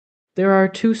There are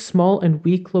two small and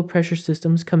weak low-pressure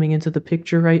systems coming into the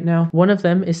picture right now. One of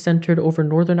them is centered over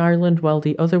Northern Ireland, while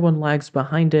the other one lags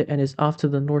behind it and is off to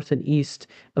the north and east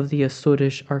of the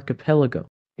Azores archipelago.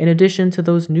 In addition to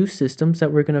those new systems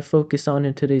that we're going to focus on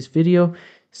in today's video,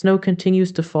 snow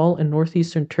continues to fall in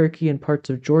northeastern Turkey and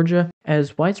parts of Georgia,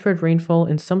 as widespread rainfall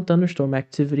and some thunderstorm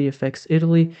activity affects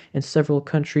Italy and several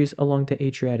countries along the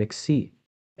Adriatic Sea.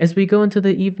 As we go into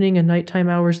the evening and nighttime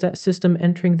hours, that system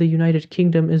entering the United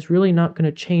Kingdom is really not going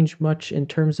to change much in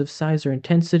terms of size or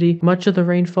intensity. Much of the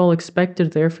rainfall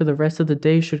expected there for the rest of the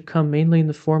day should come mainly in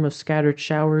the form of scattered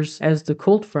showers as the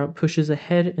cold front pushes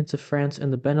ahead into France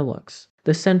and the Benelux.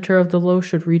 The center of the low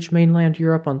should reach mainland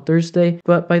Europe on Thursday,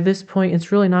 but by this point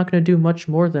it's really not going to do much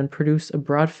more than produce a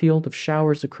broad field of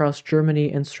showers across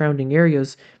Germany and surrounding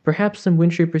areas, perhaps some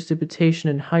wintry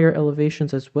precipitation in higher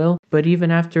elevations as well, but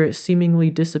even after it seemingly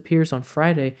disappears on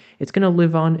Friday, it's going to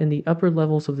live on in the upper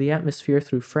levels of the atmosphere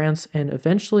through France and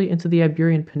eventually into the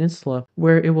Iberian Peninsula,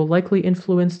 where it will likely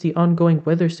influence the ongoing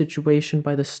weather situation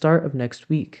by the start of next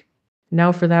week.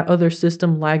 Now for that other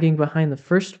system lagging behind the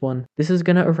first one, this is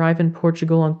going to arrive in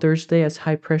Portugal on Thursday as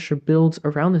high pressure builds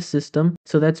around the system,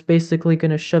 so that's basically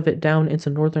going to shove it down into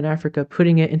northern Africa,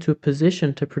 putting it into a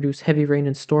position to produce heavy rain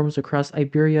and storms across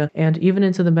Iberia and even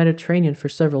into the Mediterranean for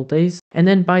several days. And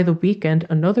then by the weekend,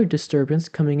 another disturbance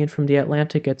coming in from the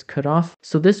Atlantic gets cut off,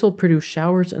 so this will produce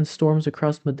showers and storms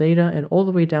across Madeira and all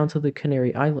the way down to the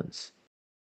Canary Islands.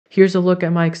 Here's a look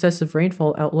at my excessive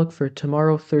rainfall outlook for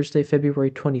tomorrow, Thursday,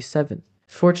 February 27th.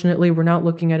 Fortunately, we're not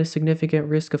looking at a significant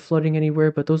risk of flooding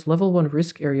anywhere, but those level 1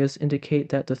 risk areas indicate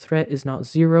that the threat is not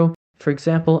zero. For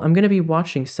example, I'm going to be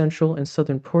watching central and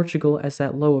southern Portugal as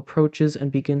that low approaches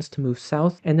and begins to move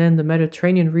south, and then the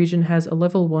Mediterranean region has a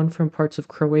level 1 from parts of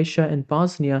Croatia and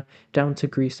Bosnia down to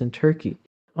Greece and Turkey.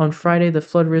 On Friday, the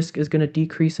flood risk is going to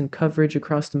decrease in coverage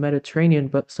across the Mediterranean,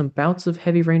 but some bouts of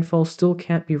heavy rainfall still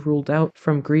can't be ruled out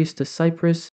from Greece to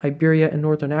Cyprus. Iberia and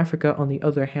Northern Africa, on the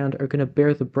other hand, are going to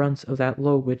bear the brunt of that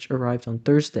low which arrived on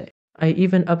Thursday. I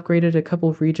even upgraded a couple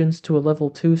of regions to a level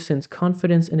 2 since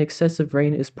confidence in excessive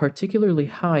rain is particularly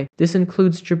high. This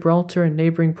includes Gibraltar and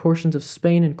neighboring portions of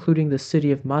Spain, including the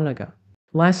city of Malaga.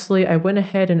 Lastly, I went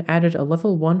ahead and added a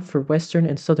level 1 for western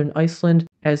and southern Iceland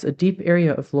as a deep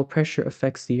area of low pressure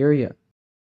affects the area.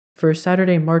 For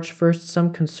Saturday, March 1st,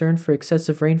 some concern for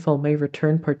excessive rainfall may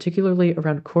return, particularly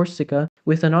around Corsica,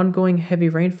 with an ongoing heavy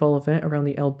rainfall event around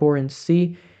the Alboran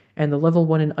Sea, and the level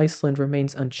 1 in Iceland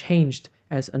remains unchanged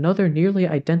as another nearly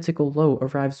identical low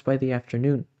arrives by the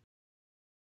afternoon.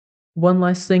 One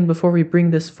last thing before we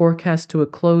bring this forecast to a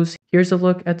close, here's a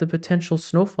look at the potential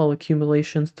snowfall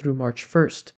accumulations through March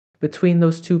 1st. Between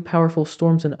those two powerful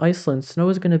storms in Iceland, snow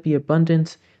is going to be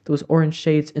abundant. Those orange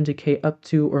shades indicate up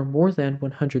to or more than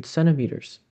 100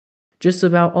 centimeters. Just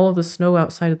about all of the snow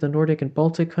outside of the Nordic and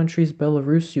Baltic countries,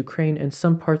 Belarus, Ukraine, and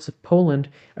some parts of Poland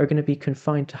are going to be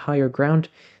confined to higher ground.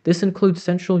 This includes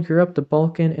Central Europe, the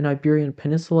Balkan and Iberian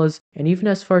peninsulas, and even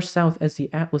as far south as the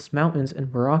Atlas Mountains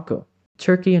and Morocco.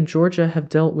 Turkey and Georgia have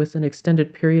dealt with an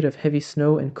extended period of heavy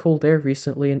snow and cold air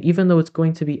recently, and even though it's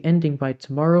going to be ending by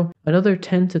tomorrow, another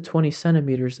 10 to 20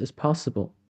 centimeters is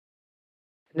possible.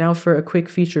 Now for a quick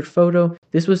featured photo.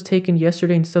 This was taken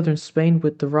yesterday in southern Spain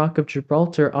with the Rock of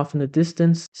Gibraltar off in the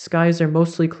distance. Skies are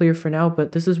mostly clear for now,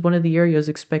 but this is one of the areas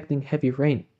expecting heavy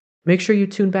rain. Make sure you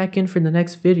tune back in for the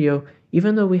next video.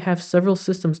 Even though we have several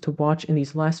systems to watch in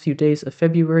these last few days of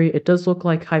February, it does look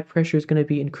like high pressure is going to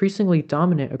be increasingly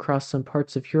dominant across some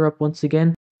parts of Europe once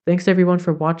again. Thanks everyone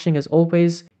for watching as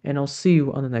always, and I'll see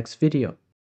you on the next video.